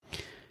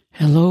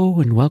Hello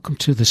and welcome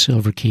to the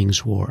Silver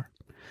King's War.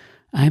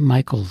 I'm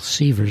Michael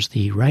Sievers,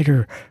 the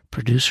writer,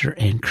 producer,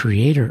 and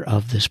creator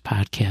of this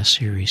podcast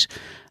series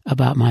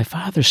about my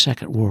father's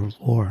Second World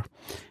War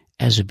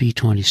as a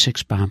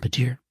B-26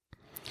 bombardier.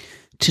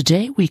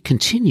 Today we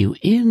continue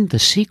in the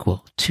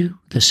sequel to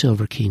the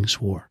Silver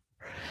King's War,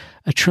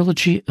 a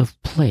trilogy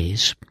of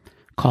plays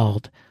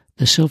called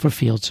The Silver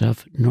Fields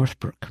of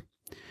Northbrook.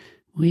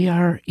 We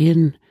are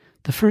in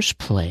the first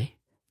play,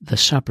 The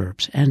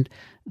Suburbs, and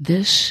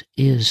this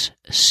is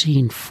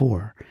Scene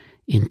 4,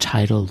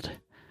 entitled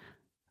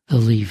The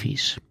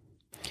Levys.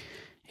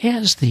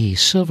 As the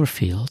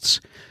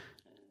Silverfields,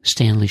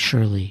 Stanley,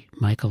 Shirley,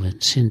 Michael,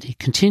 and Cindy,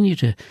 continue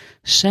to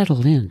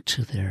settle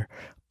into their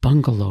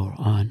bungalow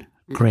on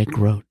Gregg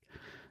Road,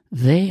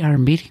 they are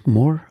meeting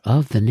more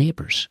of the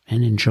neighbors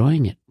and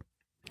enjoying it.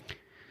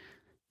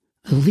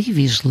 The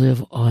Levys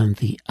live on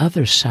the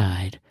other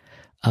side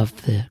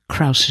of the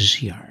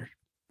Krause's yard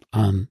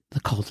on the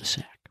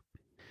cul-de-sac.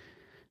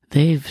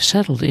 They've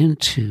settled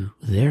into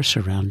their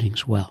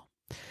surroundings well.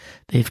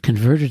 They've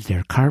converted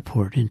their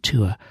carport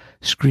into a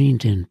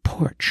screened-in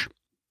porch.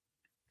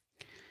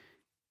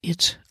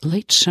 It's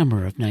late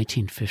summer of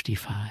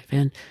 1955,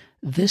 and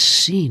this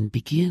scene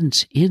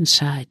begins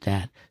inside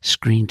that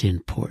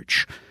screened-in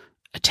porch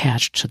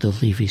attached to the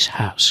Levys'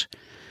 house.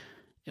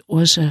 It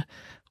was a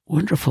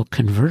wonderful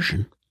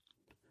conversion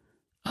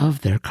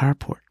of their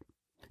carport.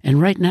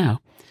 And right now,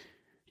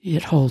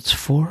 it holds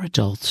 4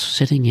 adults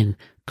sitting in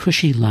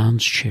cushy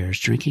lounge chairs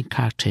drinking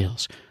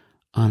cocktails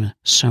on a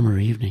summer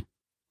evening.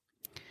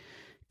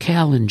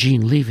 Cal and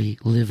Jean Levy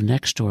live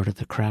next door to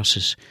the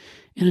Krauses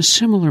in a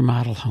similar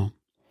model home.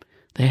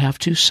 They have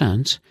 2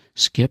 sons,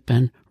 Skip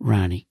and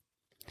Ronnie.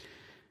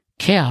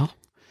 Cal,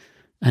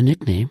 a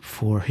nickname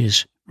for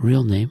his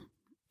real name,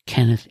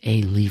 Kenneth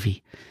A.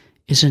 Levy,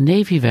 is a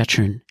Navy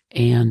veteran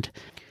and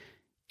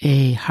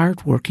a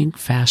hard-working,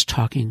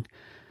 fast-talking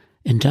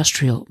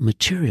industrial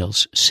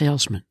materials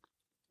salesman.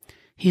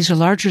 He's a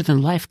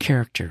larger-than-life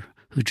character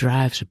who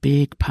drives a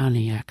big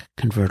Pontiac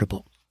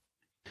convertible.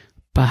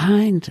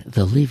 Behind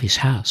the Levy's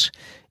house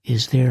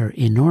is their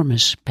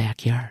enormous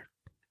backyard.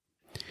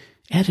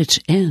 At its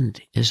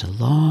end is a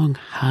long,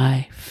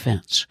 high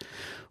fence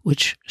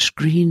which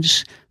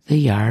screens the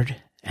yard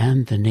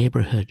and the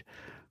neighborhood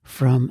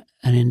from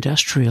an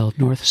industrial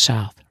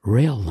north-south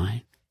rail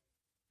line.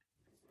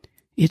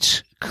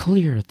 It's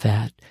clear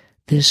that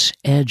this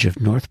edge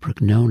of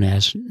Northbrook, known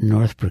as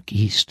Northbrook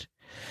East,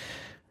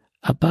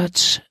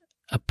 abuts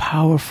a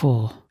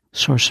powerful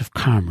source of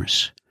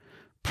commerce,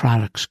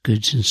 products,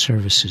 goods, and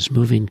services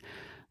moving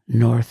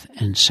north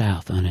and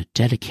south on a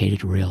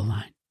dedicated rail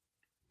line.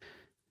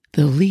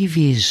 The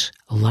Levys'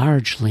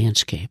 large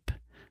landscape,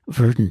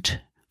 verdant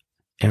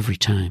every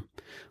time,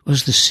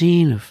 was the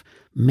scene of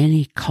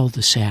many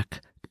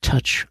cul-de-sac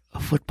touch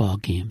football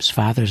games,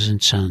 fathers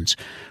and sons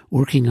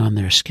working on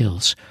their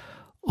skills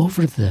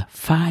over the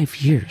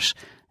 5 years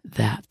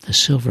that the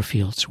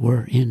Silverfields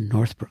were in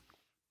Northbrook.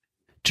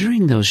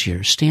 During those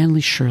years, Stanley,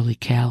 Shirley,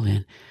 Cal,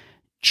 and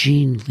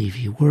Jean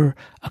Levy were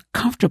a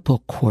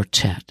comfortable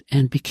quartet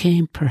and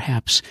became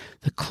perhaps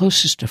the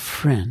closest of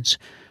friends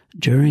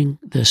during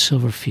the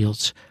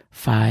Silverfields'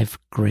 5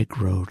 Gregg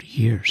Road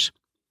years.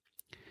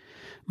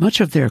 Much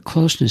of their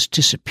closeness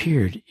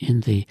disappeared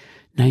in the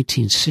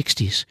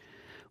 1960s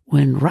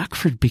when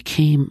Rockford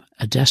became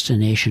a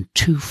destination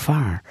too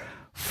far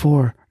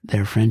for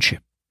their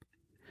friendship.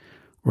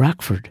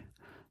 Rockford,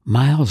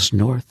 miles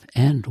north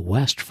and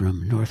west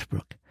from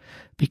Northbrook,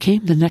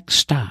 became the next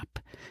stop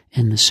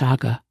in the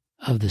saga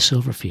of the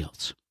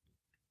Silverfields.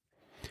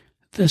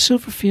 The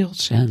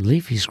Silverfields and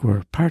Levys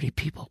were party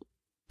people,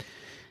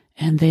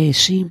 and they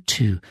seemed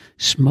to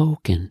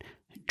smoke and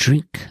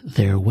drink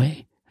their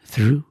way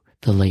through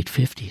the late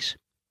 50s.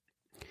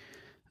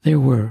 There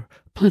were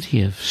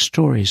plenty of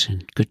stories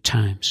and good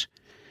times,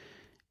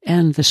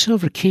 and the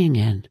Silver King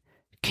and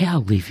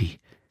Cal Levy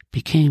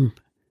became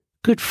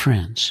good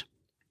friends.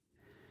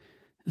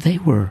 They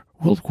were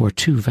World War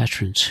II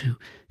veterans who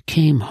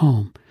came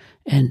home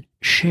and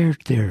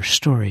shared their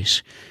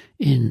stories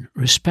in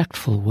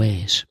respectful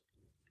ways.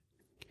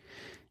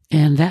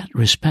 And that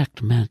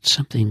respect meant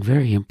something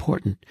very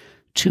important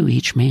to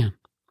each man.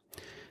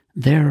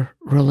 Their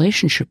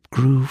relationship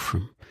grew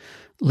from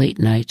late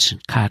nights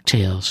and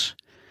cocktails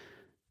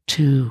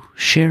to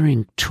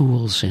sharing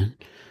tools and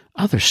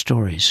other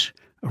stories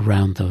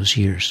around those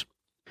years.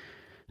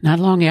 Not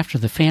long after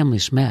the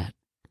families met,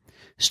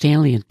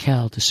 Stanley and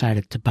Cal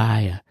decided to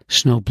buy a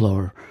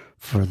snowblower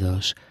for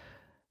those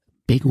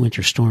big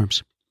winter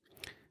storms.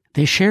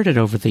 They shared it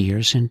over the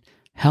years and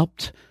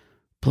helped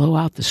blow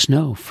out the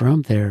snow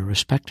from their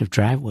respective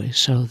driveways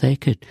so they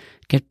could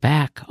get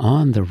back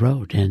on the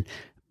road and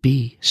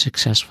be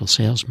successful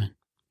salesmen.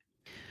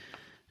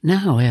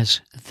 Now, as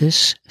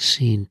this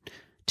scene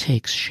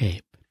takes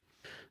shape,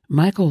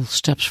 Michael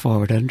steps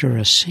forward under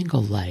a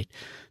single light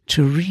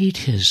to read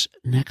his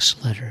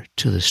next letter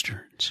to the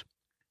Stearns.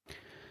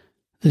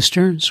 The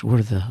Stearns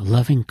were the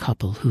loving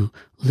couple who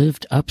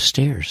lived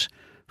upstairs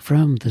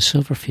from the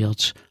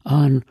Silverfields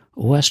on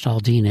West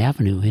Aldine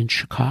Avenue in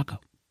Chicago.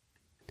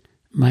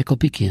 Michael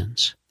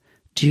begins,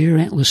 Dear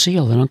Aunt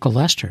Lucille and Uncle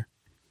Lester,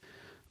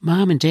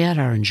 Mom and Dad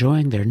are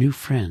enjoying their new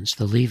friends,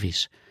 the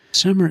Levys.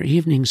 Summer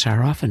evenings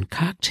are often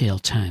cocktail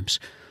times,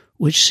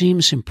 which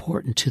seems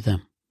important to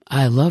them.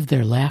 I love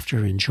their laughter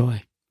and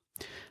joy.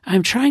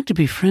 I'm trying to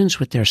be friends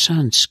with their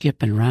sons,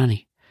 Skip and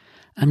Ronnie.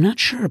 I'm not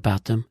sure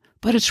about them,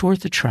 but it's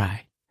worth a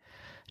try.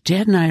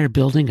 Dad and I are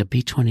building a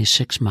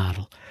B-26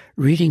 model,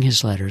 reading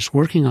his letters,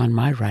 working on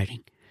my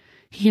writing.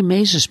 He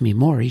amazes me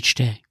more each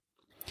day.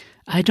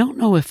 I don't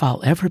know if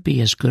I'll ever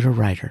be as good a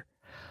writer.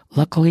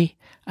 Luckily,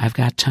 I've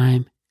got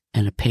time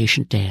and a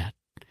patient dad.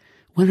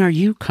 When are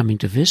you coming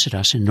to visit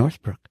us in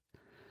Northbrook?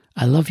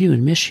 I love you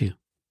and miss you,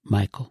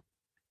 Michael.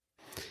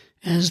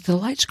 As the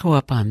lights go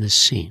up on this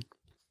scene,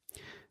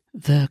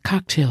 the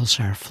cocktails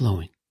are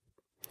flowing.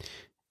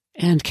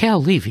 And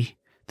Cal Levy,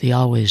 the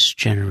always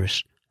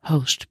generous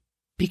host,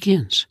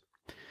 begins.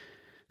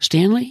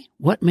 Stanley,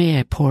 what may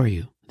I pour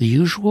you? The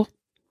usual?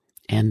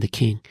 And the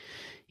king,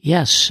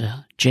 yes,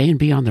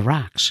 J&B on the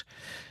rocks.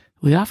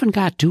 We often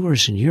got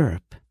doers in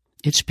Europe.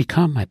 It's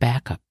become my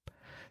backup.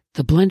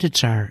 The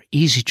blendeds are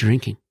easy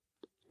drinking.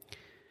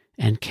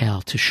 And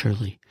Cal to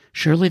Shirley,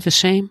 Shirley the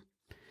same?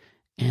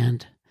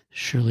 And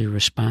Shirley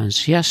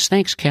responds, yes,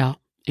 thanks, Cal.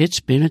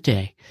 It's been a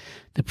day.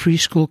 The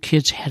preschool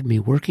kids had me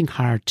working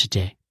hard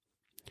today.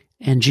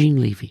 And Jean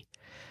Levy,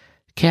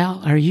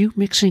 Cal, are you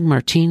mixing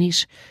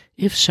martinis?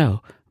 If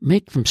so,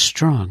 make them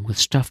strong with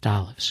stuffed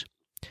olives.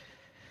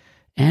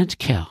 And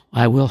Cal,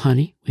 I will,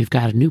 honey. We've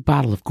got a new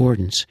bottle of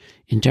Gordon's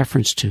in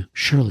deference to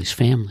Shirley's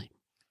family.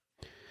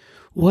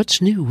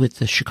 What's new with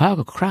the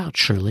Chicago crowd,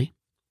 Shirley?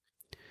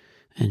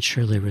 And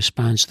Shirley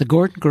responds, the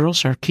Gordon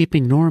girls are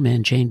keeping Norm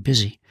and Jane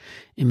busy.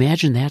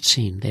 Imagine that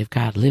scene. They've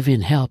got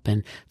live-in help,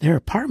 and their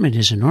apartment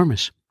is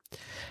enormous.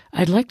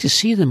 I'd like to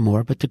see them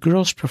more, but the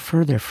girls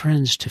prefer their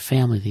friends to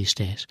family these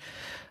days.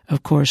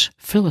 Of course,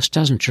 Phyllis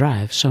doesn't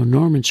drive, so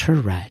Norman's her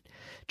ride.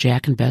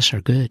 Jack and Bess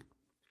are good.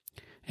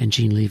 And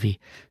Jean Levy,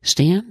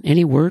 Stan,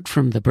 any word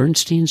from the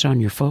Bernsteins on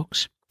your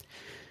folks?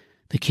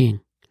 The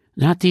king,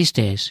 not these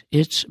days.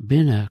 It's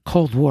been a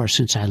Cold War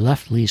since I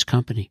left Lee's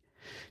company.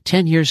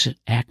 10 years at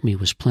Acme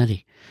was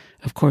plenty.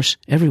 Of course,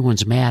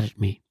 everyone's mad at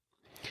me.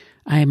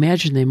 I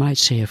imagine they might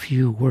say a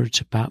few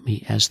words about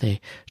me as they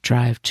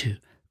drive to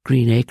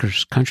Green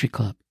Acres Country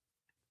Club.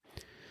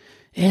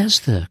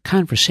 As the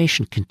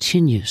conversation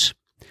continues,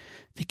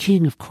 the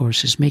king, of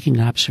course, is making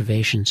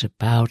observations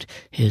about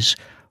his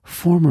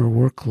former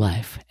work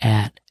life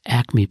at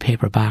Acme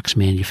Paper Box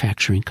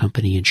Manufacturing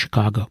Company in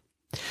Chicago.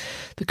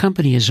 The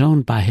company is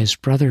owned by his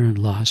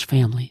brother-in-law's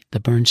family, the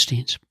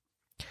Bernsteins.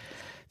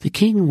 The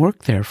king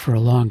worked there for a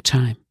long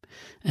time,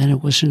 and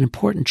it was an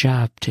important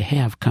job to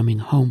have coming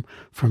home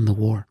from the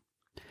war.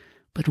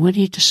 But when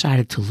he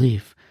decided to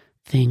leave,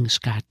 things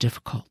got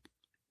difficult.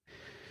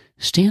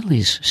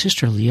 Stanley's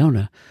sister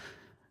Leona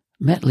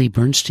met Lee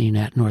Bernstein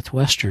at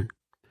Northwestern,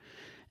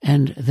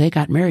 and they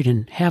got married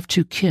and have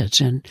 2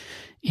 kids, and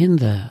in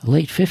the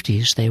late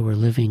 50s they were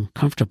living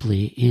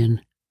comfortably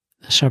in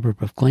the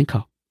suburb of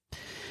Glencoe.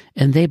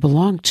 And they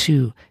belonged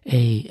to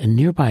a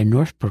nearby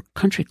Northbrook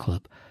country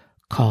club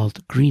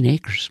called Green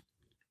Acres.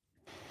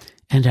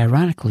 And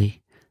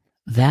ironically,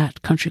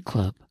 that country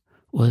club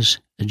was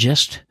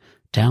just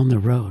down the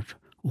road,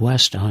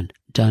 west on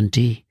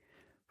Dundee,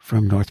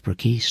 from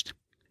Northbrook East.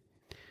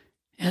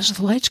 As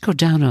the lights go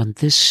down on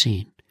this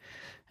scene,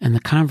 and the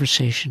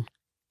conversation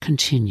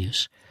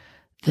continues,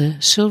 the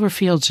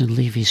Silverfields and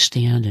Levys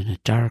stand in a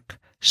dark,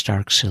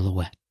 stark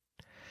silhouette.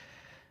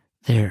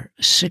 Their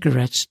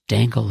cigarettes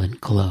dangle and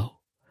glow,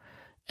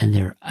 and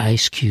their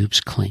ice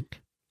cubes clink.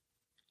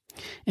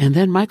 And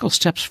then Michael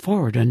steps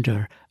forward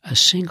under a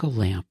single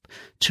lamp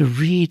to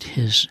read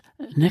his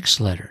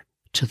next letter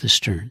to the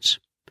Stearns.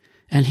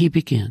 And he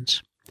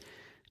begins,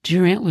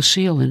 Dear Aunt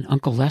Lucille and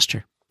Uncle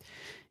Lester,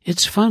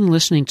 it's fun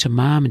listening to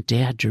Mom and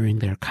Dad during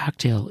their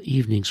cocktail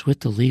evenings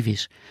with the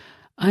Levys.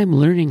 I'm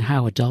learning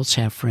how adults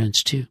have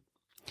friends, too.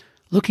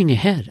 Looking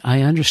ahead,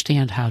 I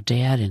understand how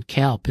Dad and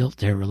Cal built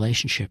their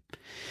relationship.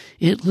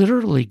 It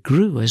literally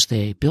grew as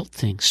they built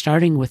things,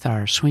 starting with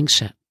our swing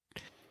set.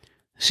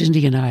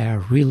 Cindy and I are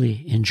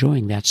really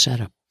enjoying that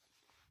setup.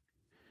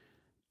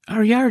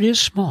 Our yard is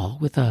small,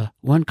 with a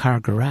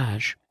 1-car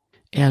garage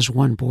as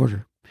one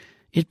border.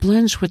 It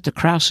blends with the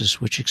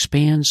Krauses, which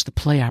expands the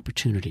play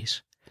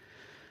opportunities.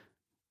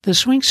 The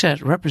swing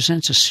set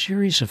represents a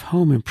series of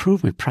home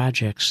improvement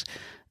projects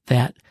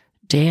that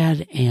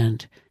Dad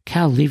and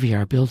Cal Levy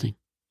are building.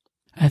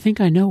 I think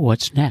I know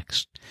what's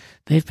next.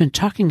 They've been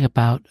talking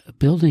about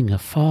building a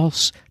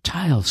false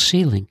tile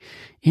ceiling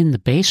in the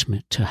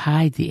basement to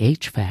hide the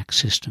HVAC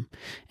system,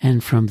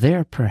 and from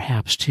there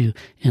perhaps to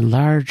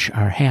enlarge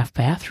our half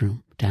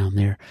bathroom down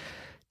there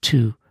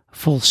to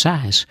full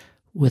size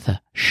with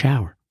a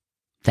shower.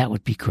 That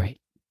would be great.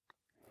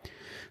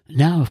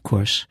 Now, of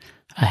course,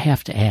 I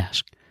have to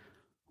ask,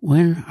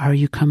 when are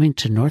you coming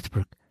to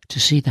Northbrook to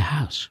see the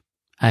house?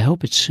 I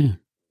hope it's soon.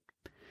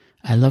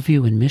 I love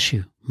you and miss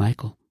you,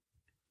 Michael.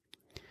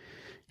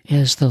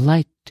 As the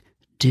light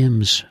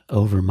dims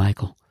over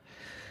Michael.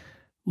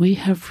 We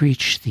have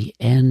reached the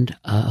end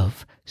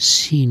of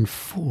Scene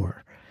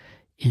 4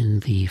 in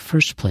the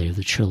first play of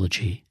the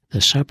trilogy, The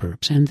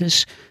Suburbs, and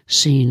this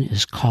scene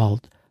is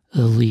called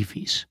The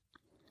Levys.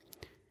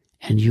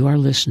 And you are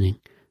listening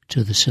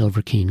to The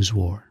Silver King's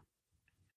War.